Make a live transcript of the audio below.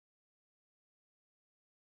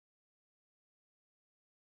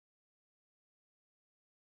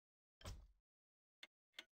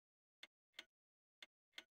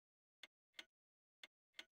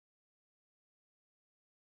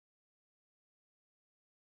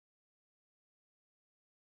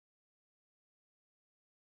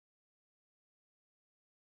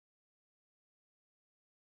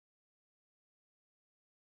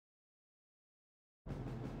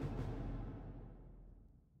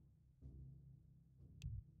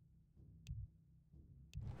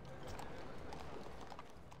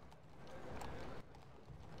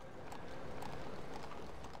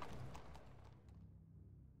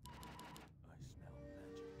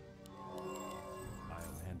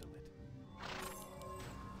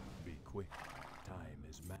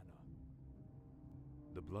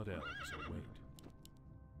blood elves await.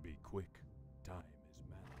 Be quick, time is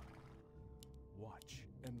mana. Watch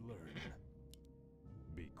and learn.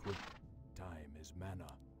 Be quick, time is mana.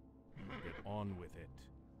 Get on with it.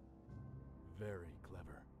 Very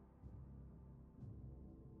clever.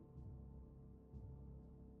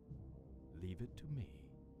 Leave it to me.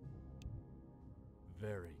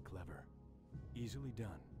 Very clever. Easily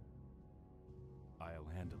done. I'll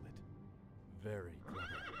handle it. Very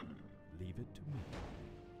clever. Leave it to me.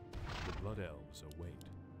 The blood elves await.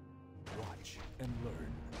 Watch and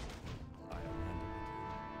learn. I'll handle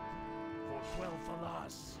it. For 12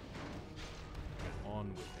 alas! Get on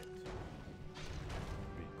with it.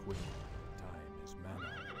 Be quick. Time is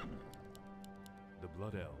mana. The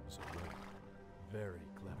blood elves await. Very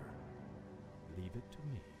clever. Leave it to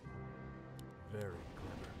me. Very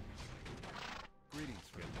clever.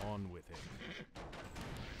 Greetings, Get on with it.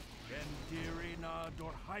 Gendirina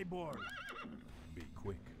dor highborn. Be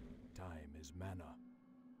quick. Time is mana.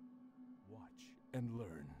 Watch and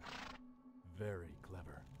learn. Very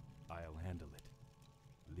clever. I'll handle it.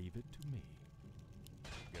 Leave it to me.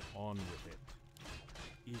 Get on with it.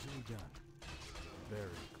 Easily done.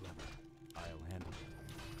 Very clever. I'll handle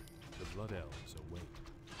it. The blood elves await.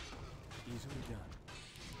 Easily done.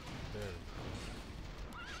 Very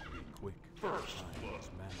clever. Be quick. First Time blood. is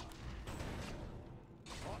mana.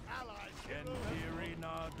 Our allies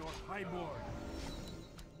Gendirina dor highborn.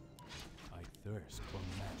 I thirst for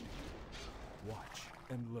magic. Watch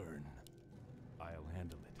and learn. I'll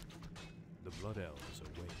handle it. The blood elves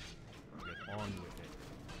await. Get on with it.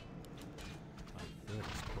 I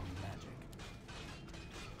thirst for magic.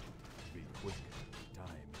 Be quick.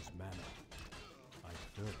 Time is mana. I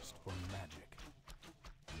thirst for magic.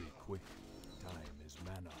 Be quick. Time is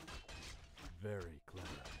mana. Very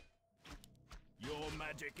clever. Your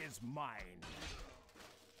magic is mine.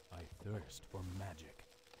 I thirst for magic.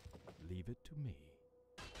 Leave it to me.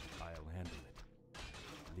 I'll handle it.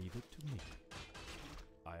 Leave it to me.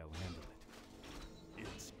 I'll handle it.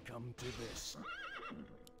 It's come to this.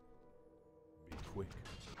 Be quick.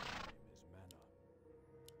 Time is mana.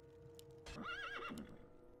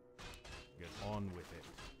 Get on with it.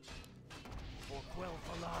 For 12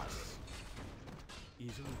 alas!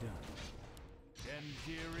 Easily done.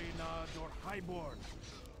 Gendirina dor highborn.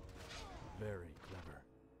 Very clever.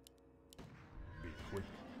 Be quick.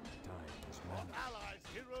 Time is Our mana. allies'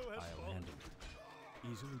 hero has I'll fallen. handle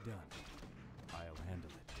it. Easily done. I'll handle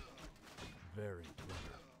it. Very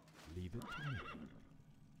clever. Leave it to me.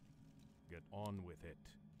 Get on with it.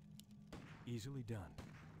 Easily done.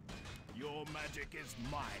 Your magic is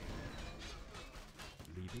mine.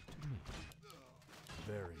 Leave it to me.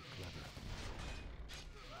 Very clever.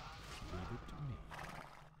 Leave it to me.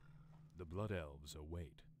 The blood elves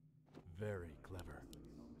await. Very clever.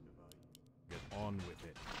 Get on with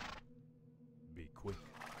it. Be quick.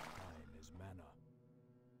 Time is mana.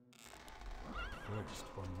 Thirst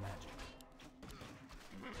for magic.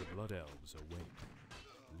 The blood elves await.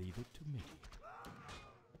 Leave it to me.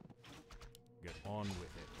 Get on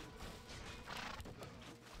with it.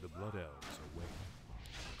 The blood elves await.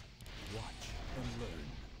 Watch and learn.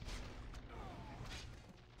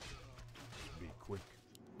 Be quick.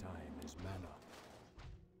 Time is mana.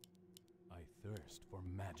 I thirst for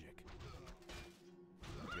magic.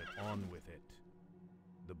 Get on with it.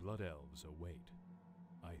 The blood elves await.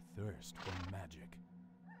 I thirst for magic.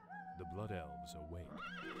 The blood elves await.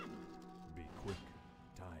 Be quick.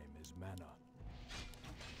 Time is mana.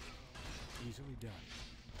 Easily done.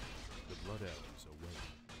 The blood elves await.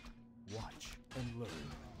 Watch and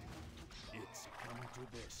learn. It's come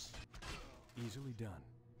to this. Easily done.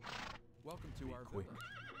 Welcome to Be our quick.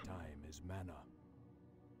 village. Time is mana.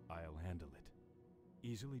 I'll handle it.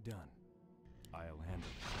 Easily done. I'll handle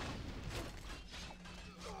it.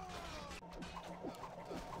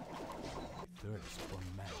 I thirst for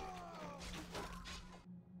magic.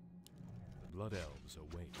 The blood elves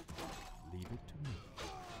await. Leave it to me.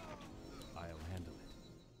 I'll handle it.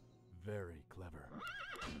 Very clever.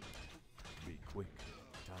 Be quick.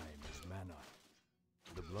 Time is mana.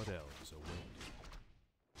 The blood elves await.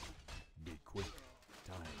 Be quick.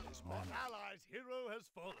 Time is Our mana. allies' hero has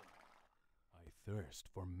fallen. I thirst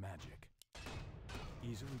for magic.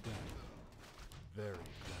 Easily done. Very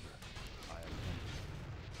clever. I'll handle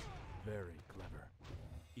it. Very clever.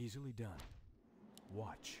 Easily done.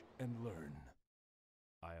 Watch and learn.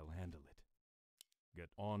 I'll handle it. Get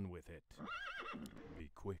on with it. Be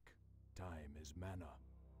quick. Time is mana.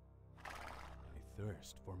 I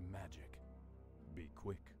thirst for magic. Be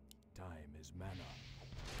quick. Time is mana.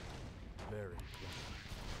 Very clever.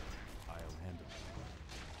 I'll handle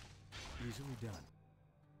it. Easily done.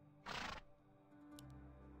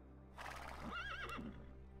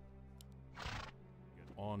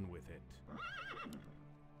 it.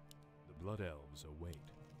 The Blood Elves await.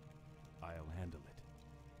 I'll handle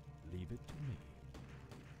it. Leave it to me.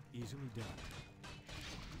 Easily done.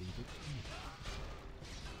 Leave it to me.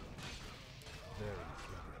 Very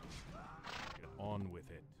clever. Get on with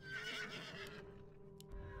it.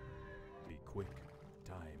 Be quick.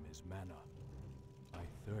 Time is mana. I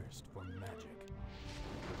thirst for magic.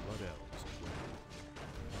 The Blood Elves await.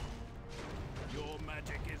 Your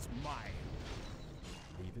magic is mine.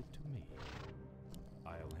 Leave it to me.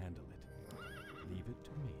 I'll handle it. Leave it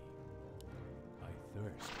to me. I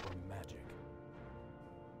thirst for magic.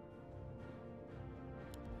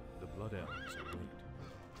 The Blood Elves await.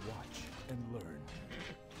 Watch and learn.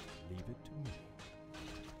 Leave it to me.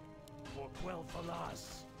 For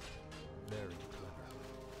Quel'Thalas. Very clever.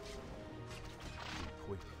 Be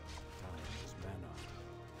quick. Time is mana.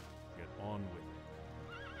 Get on with it.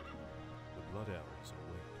 The Blood Elves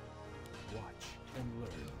await. Watch and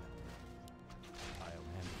learn. I'll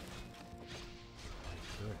handle it. I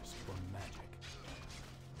thirst for magic.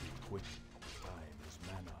 Be quick. Time is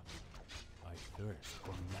mana. I thirst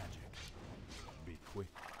for magic. Be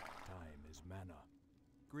quick. Time is mana.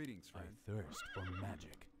 Greetings, I friend. thirst for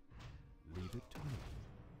magic. Leave it to me.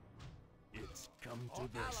 It's come to Our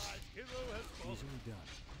this. allied hero has fallen. Easily done.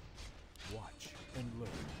 Watch and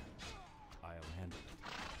learn. I'll handle it.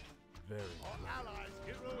 Very Our clever. allied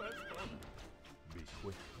hero has fallen. Be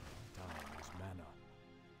quick. Time is mana.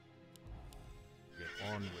 Get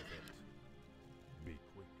on with it. Be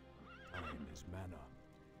quick. Time is mana.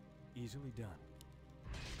 Easily done.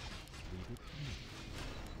 Leave it to me.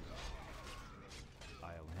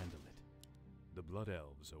 I'll handle it. The Blood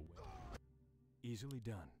Elves await. Easily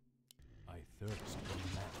done. I thirst for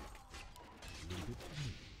magic. Leave it to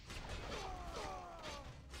me.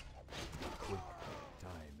 Be quick.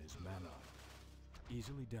 Time is mana.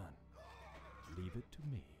 Easily done. Leave it to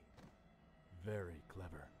me. Very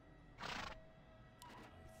clever. I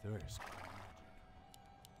thirst for magic.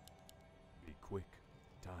 Be quick.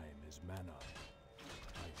 Time is mana.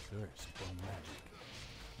 I thirst for magic.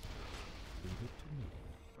 Leave it to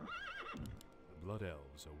me. The Blood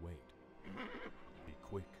Elves await. Be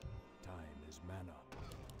quick. Time is mana.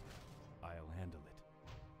 I'll handle it.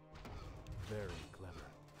 Very clever.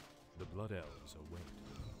 The Blood Elves await.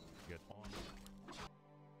 Get on.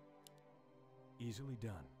 Easily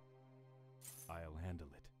done. I'll handle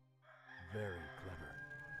it. Very clever.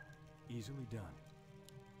 Easily done.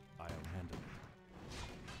 I'll handle it.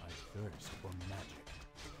 I thirst for magic.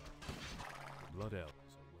 The Blood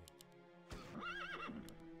Elves await.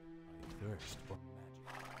 I thirst for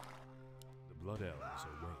magic. The Blood Elves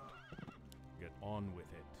await. Get on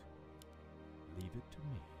with it. Leave it to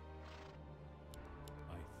me.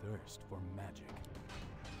 I thirst for magic.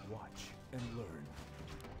 Watch and learn.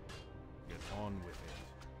 Get on with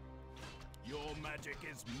it. Your magic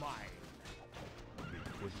is mine. Be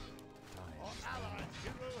quick. Time Our is allied mine.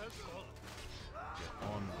 hero has fallen. Get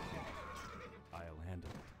on with it. I'll handle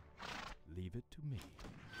it. Leave it to me.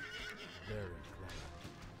 Very clever.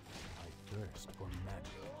 I thirst for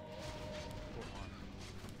magic. For honor.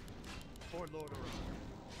 For Lord Aurora.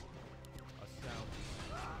 A sound.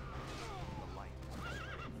 The light.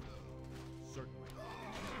 Certainly.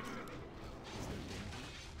 Is there danger?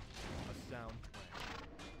 A sound plan.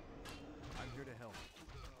 I'm here to help.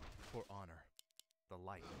 For honor. The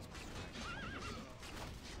light is my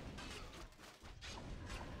strength.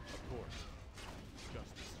 Of course.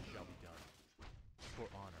 Justice shall be done. For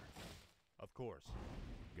honor. Of course.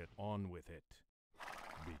 Get on with it.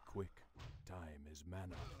 Be quick. Time is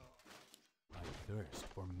mana. I thirst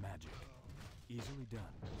for magic. Easily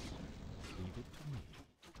done. Leave it to me.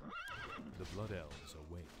 The Blood Elves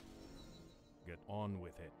await. Get on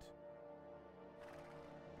with it.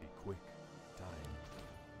 Be quick. Time.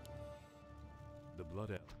 The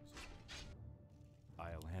Blood Elves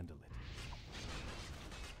await. I'll handle it.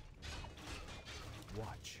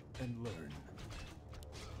 Watch and learn.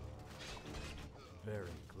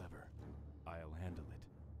 Very clever. I'll handle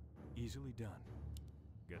it. Easily done.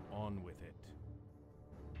 Get on with it.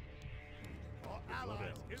 Our The Blood allied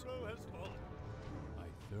Elves hero await. has fallen. I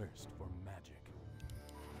thirst for magic.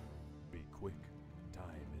 Be quick.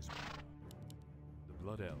 Time is mana. The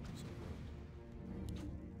Blood Elves await.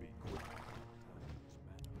 Be quick. Time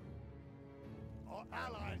is mana. Our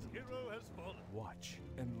allied hero has fallen. Watch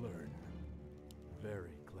and learn.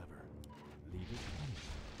 Very clever. Leave it to me.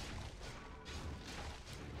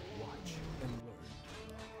 Watch and learn.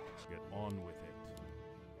 Get on with it.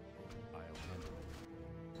 I'll handle it.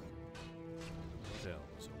 The Blood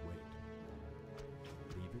Elves await.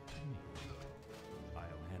 Leave it to me.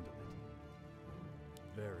 I'll handle it.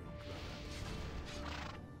 Very clever.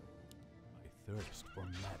 thirst for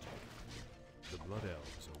magic. The Blood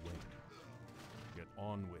Elves await. Get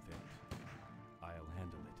on with it. I'll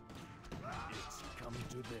handle it. It's come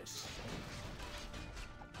to this.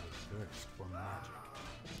 I thirst for magic.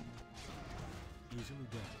 Easily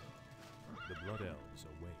done. The Blood Elves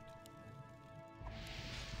await.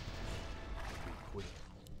 Be quick.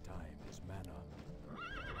 Time is mana.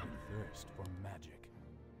 I thirst for magic.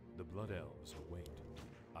 The Blood Elves await.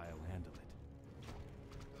 I'll handle it.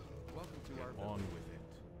 Welcome to our On village. with it.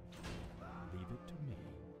 Leave it to me.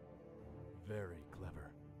 Very clever.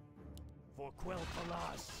 For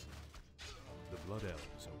Quel'Thalas! The Blood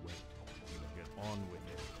Elves await. Get on with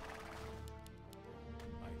it.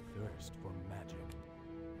 I thirst for magic.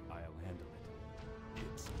 I'll handle it.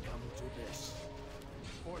 It's come to this.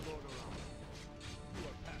 For Lord Oran, you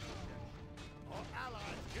are past redemption. Our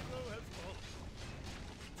allies' hero has fallen.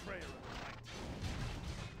 Betrayer of the light.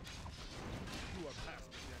 You are past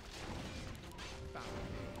redemption. Found.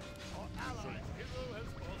 Our allies' hero has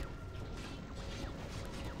fallen.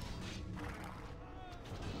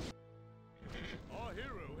 Our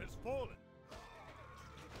hero has fallen.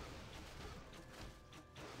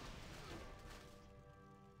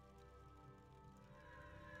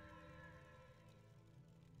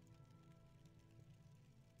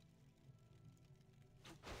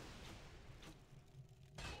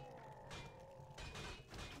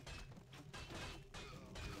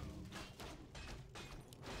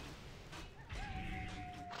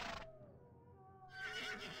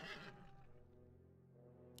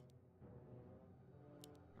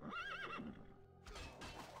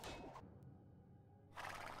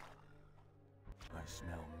 I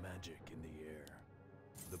smell magic in the air.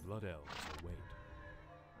 The Blood Elves await.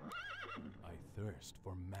 I thirst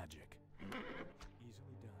for magic.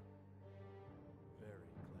 Easily done. Very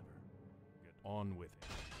clever. Get on with it.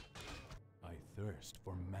 I thirst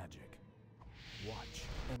for magic. Watch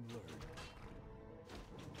and learn.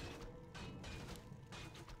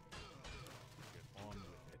 Get on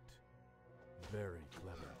with it. Very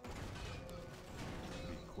clever.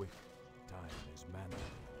 Be quick. Time is mana.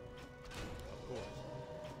 Of course.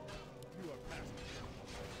 You are past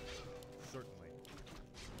redemption. Certainly.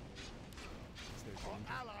 Is there Our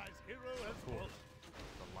danger? allies' hero has Of course. fallen.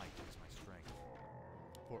 The light is my strength.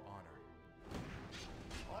 For honor.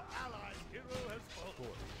 Our allies' hero has Of fallen.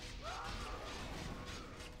 course.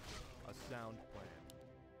 A sound plan.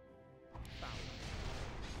 Found.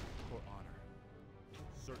 For honor.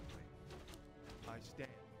 Certainly. I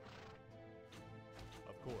stand.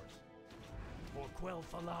 Of course. For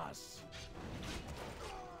Quel'Thalas!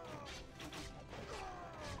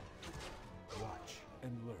 Watch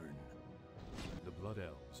and learn. The Blood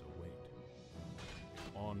Elves await.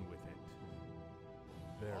 On with it.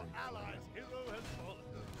 Very Our allies' hero has fallen.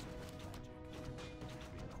 magic.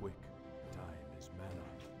 Be quick. Time is mana.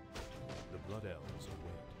 The Blood Elves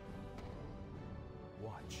await.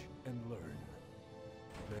 Watch and learn.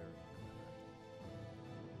 Very clever.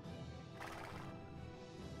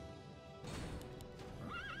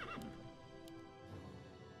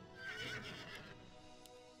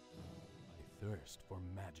 I thirst for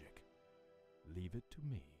magic. Leave it to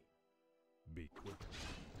me. Be quick.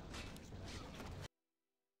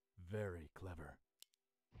 Very clever.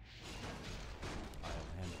 I'll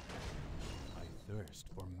handle it. I thirst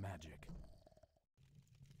for magic.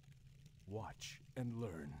 Watch and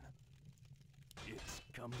learn. It's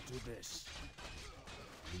come to this.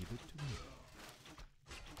 Leave it to me.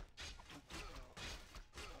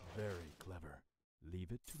 Very clever.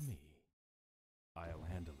 Leave it to me. I'll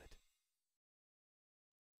handle it.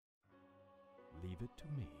 Leave it to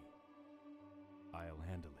me. I'll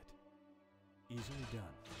handle it. Easily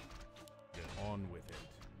done. Get on with it.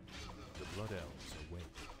 The Blood Elves await.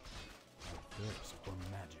 I thirst for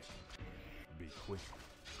magic. Be quick.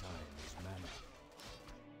 Time is mana.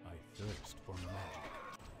 I thirst for magic.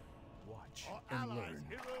 Watch Our and allies' learn.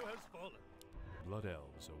 hero has fallen. Blood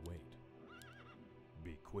Elves await.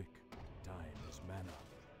 Be quick. Time is mana.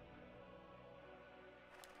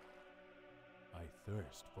 I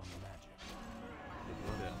thirst for magic. The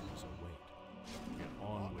Blood Elves await. Get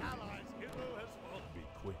on Our with it. allies' hero has fallen. Be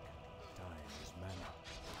quick. Time is mana.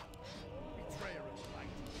 Betrayer of the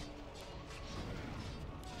light.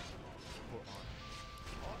 For honor.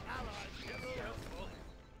 Our allies' hero has fallen.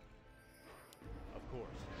 Of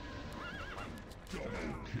course.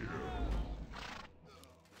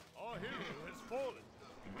 Our hero has fallen.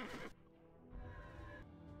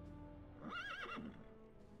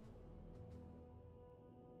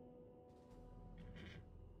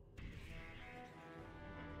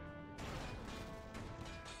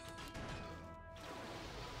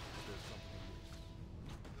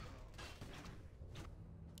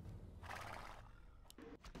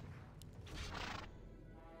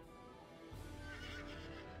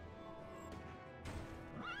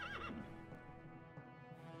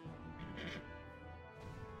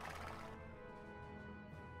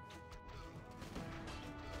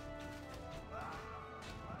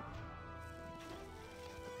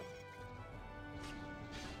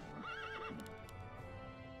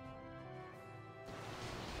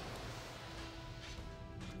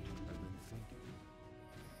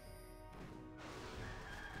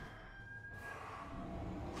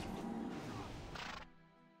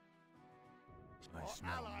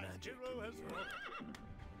 magic hero in has the air. fallen.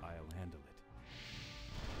 I'll handle it.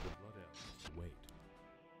 The blood elves await.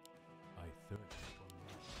 I thirst for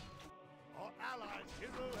magic. Our allies'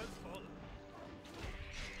 hero has fallen.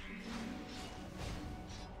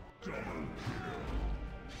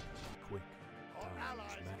 Quick, Our time is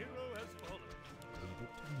allies' mana. hero has fallen. Leave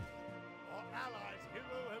it to me. Our allies'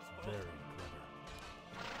 hero has fallen. Very clever.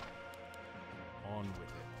 On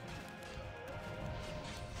with it.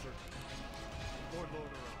 Certainly. Lord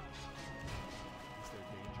Lordaeron. Is there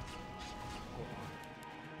danger? For honor,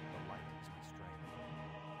 the light is my strength.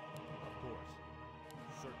 Of course.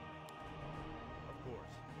 Certainly. Of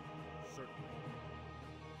course. Certainly.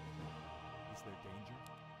 Is there danger?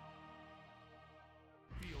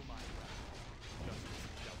 Feel my wrath. Justice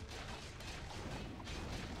shall be done.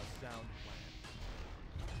 A sound plan.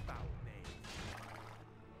 Foul name.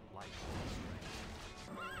 Light is my strength.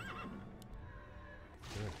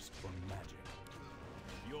 Thirst for magic.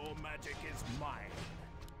 Your magic is mine.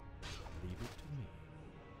 Leave it to me.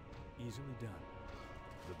 Easily done.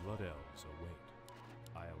 The blood elves await.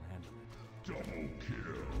 I'll handle it. Double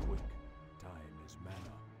kill. Quick. Time is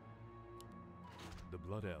mana. The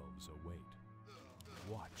blood elves await.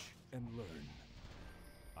 Watch and learn.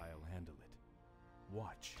 I'll handle it.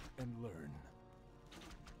 Watch and learn.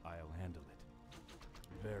 I'll handle it.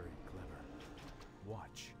 Very clever.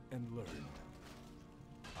 Watch and learn.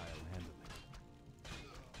 I'll handle it.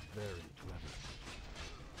 Very clever.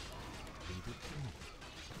 Leave it to me.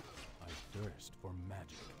 I thirst for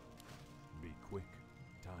magic. Be quick.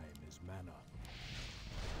 Time is mana.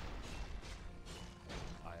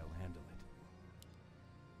 I'll handle it.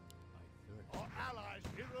 I thirst. Our allies'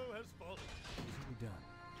 hero has fallen. Easily done.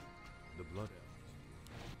 The blood elves.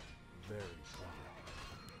 Very clever.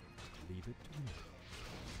 Leave it to me.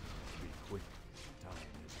 Be quick.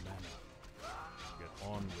 Time is mana. Get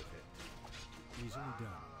on with it. Easily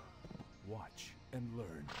done. Watch and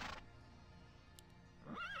learn.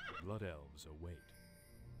 The blood elves await.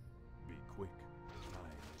 Be quick.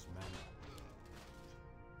 Time is mana.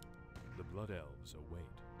 The blood elves await.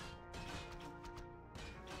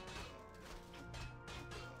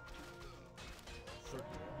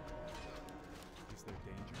 Certainly. Is there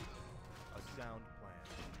danger? A sound plan.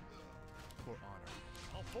 For honor.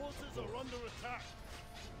 Our forces are under attack.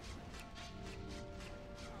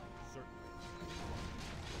 Certainly.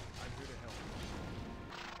 I'm here to help.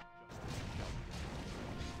 Justice shall be done.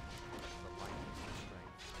 The light is my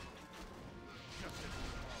strength. Justice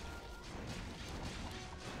will come.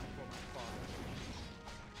 For my father.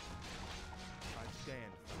 I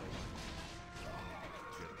stand for the light.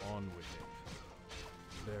 Get on with it.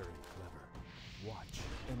 Very clever. Watch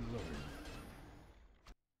and learn.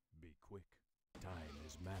 Be quick. Time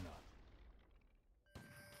is mana.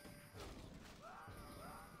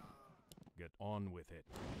 Get on with it.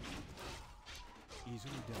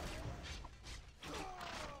 Easily done.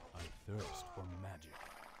 I thirst for magic.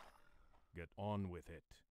 Get on with it.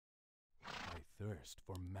 I thirst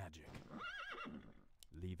for magic.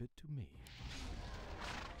 Leave it to me.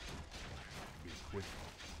 Be quick.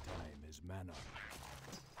 Time is mana.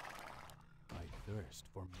 I thirst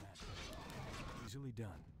for magic. Easily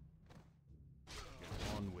done.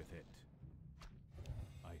 Get on with it.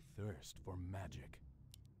 I thirst for magic.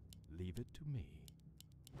 Leave it to me.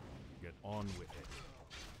 Get on with it.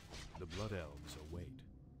 The blood elves await.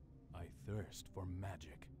 I thirst for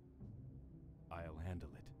magic. I'll handle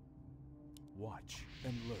it. Watch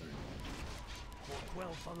and learn. For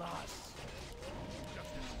 12 Falas!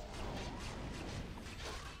 Justice.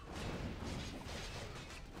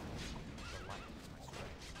 The light is my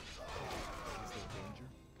strength. Is there danger?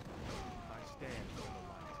 I stand for the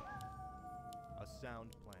light. A sound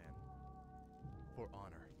plan. For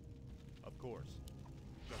honor. Of course.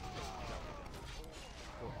 Justice shall be done.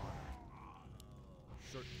 For honor.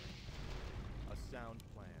 Certainly. A sound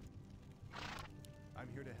plan. I'm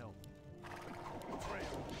here to help.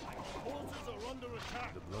 Betrayal. Our forces are under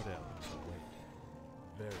attack. The blood elves await.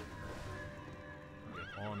 Very clever.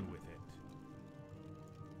 Get on with it.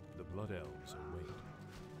 The blood elves await.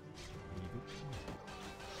 Leave it to me.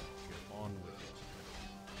 Get on with it.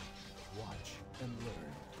 Watch and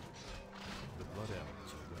learn. The blood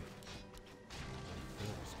elves await. I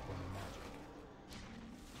thirst for magic.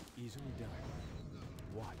 Easily done.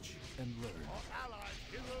 Watch and learn. Our allies'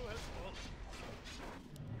 hero has fallen.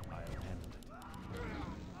 I'll handle it.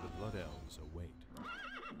 The blood elves await.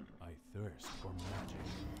 I thirst for magic.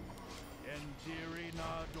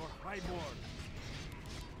 Endirina dor Highborn.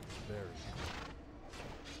 Very good.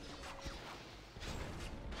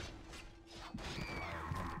 I'll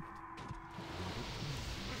handle it. Leave it to me.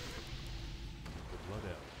 The blood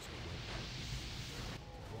elves await.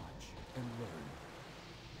 Watch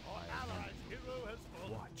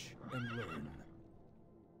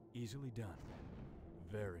Easily done.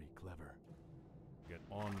 Very clever. Get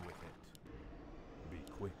on with it. Be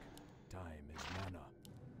quick. Time is mana.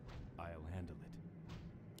 I'll handle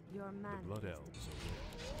it. Your man. The Blood Elves await.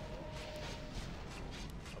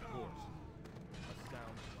 Of course. A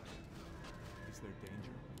sound plan. Is there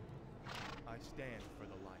danger? I stand for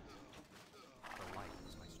the light. The light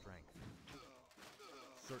is my strength.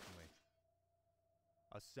 Certainly.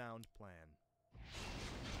 A sound plan.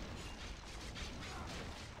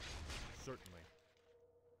 Certainly.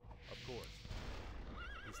 Of course.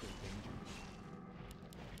 Is there danger?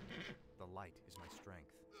 The light is my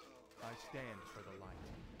strength. I stand for the light.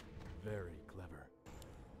 Very clever.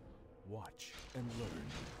 Watch and learn.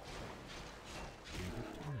 Leave it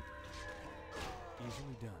to me.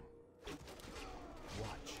 Easily done.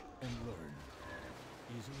 Watch and learn.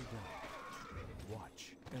 Easily done.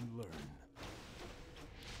 Watch and learn.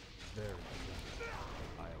 Very clever.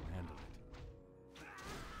 I'll handle it.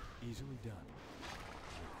 Easily done.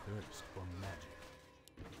 I thirst for magic.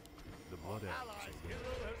 The Blood Elves Allies' await.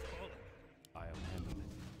 hero has fallen. I'll handle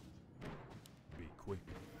it. Be quick.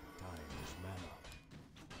 Time is mana.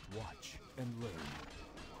 Watch and learn.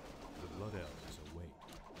 The Blood Elves await.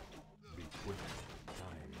 Be quick.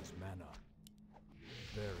 Time is mana.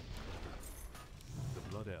 Very clever. The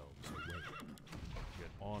Blood Elves await.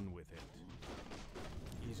 Get on with it.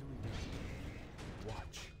 Easily done.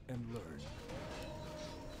 Watch and learn.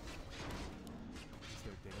 Is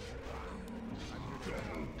there danger? I'm here to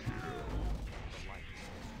help. The light is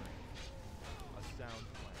my strength. A sound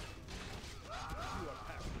plan. You are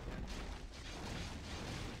past redemption.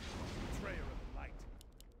 Betrayer of the light.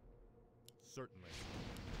 Certainly.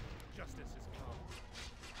 Justice is come.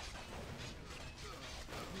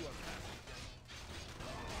 You are past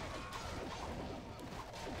redemption.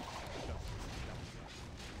 Justice is done.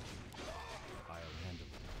 I'll handle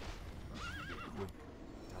it. Be quick.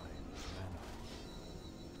 Time is mana.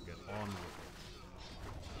 Get on with it.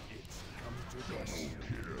 It's come to this. Be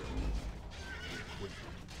quick.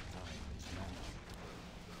 Time is mana.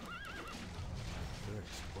 I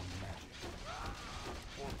thirst for magic.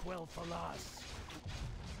 Or quell Falas.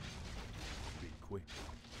 Be quick.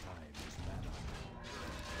 Time is mana.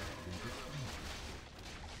 Leave it to me.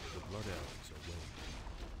 The Blood Elves await.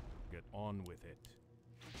 Get on with it.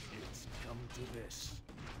 It's come to this.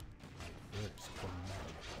 I thirst for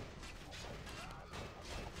magic.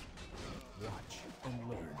 Watch and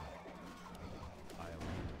learn. I'll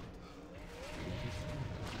handle it. Leave it to me.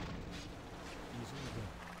 Easily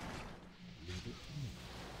done. Leave it to me.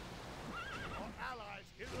 Our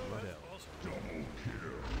allies' hero Blood has Elves fallen. await.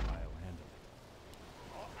 I'll handle it.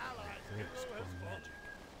 Our allies' Thirst hero for has fallen. magic.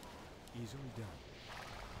 Easily done.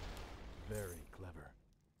 Very clever.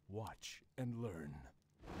 Watch and learn.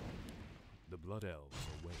 The Blood Elves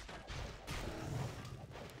await.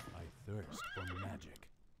 I thirst for magic.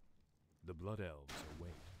 The Blood Elves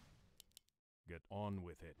await. Get on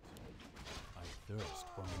with it. I thirst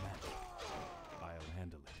for magic. I'll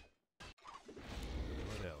handle it. The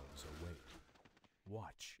Blood Elves await.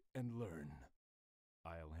 Watch and learn.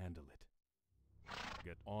 I'll handle it.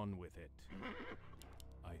 Get on with it.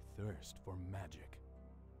 I thirst for magic.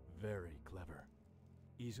 Very clever.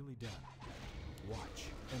 Easily done.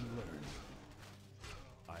 Watch and learn.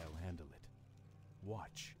 I'll handle it.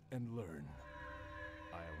 Watch and learn.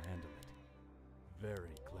 I'll handle it.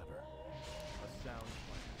 Very clever. A sound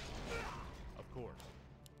plan. Of course.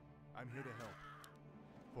 I'm here to help.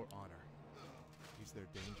 For honor. Is there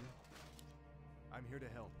danger? I'm here to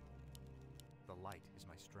help. The light is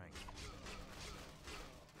my strength.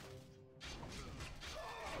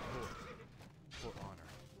 Of course. For honor.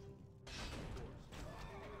 Of course.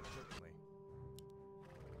 Certainly.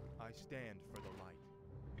 I stand for the light.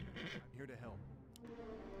 I'm here to help.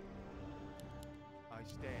 I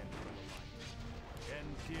stand for the light.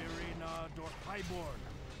 Entirina dor Highborn.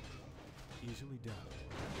 Easily done.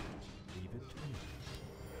 Leave it to me.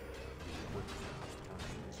 Be quick.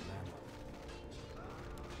 Time is mana.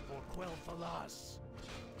 Or quell Falas.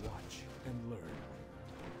 Watch and learn.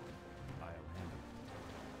 I'll handle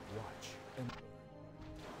it. Watch and learn.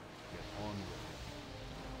 Get on with it.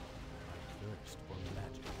 I thirst for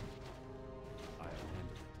magic. I'll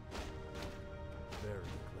handle it.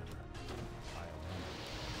 Very clever. I'll handle it.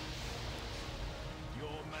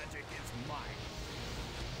 Your magic is mine.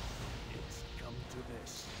 It's come to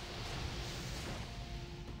this.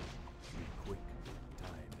 Be quick.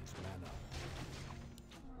 Time is mana.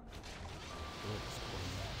 Thirst for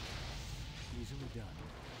magic. Easily done.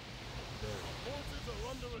 Very Forces are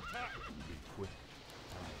under attack. Be quick.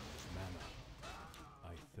 Time is mana.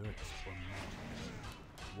 I thirst for magic.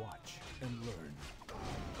 Watch and learn.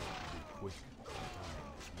 Be quick. Time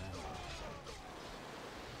is mana.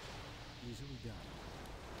 Easily done.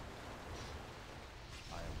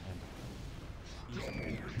 I'll handle it.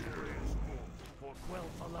 Easily done. For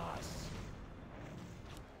Quel'Thalas.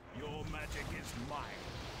 Your magic is mine.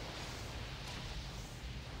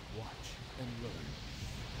 Watch and learn.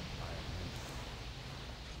 I'll handle it.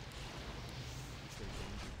 Is there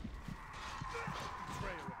danger?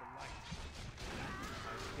 Betrayer of the light.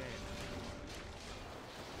 I stand.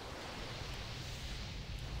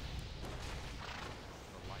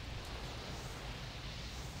 The light.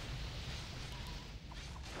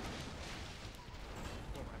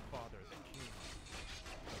 For my father, the king.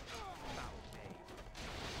 Foul name.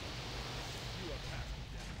 You are past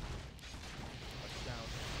death. A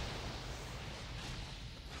sound.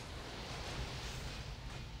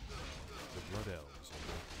 The Blood Elves are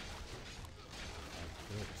ready. I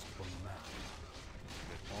thirst for magic.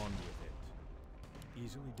 Get on with it.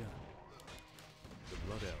 Easily done. The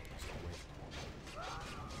Blood Elves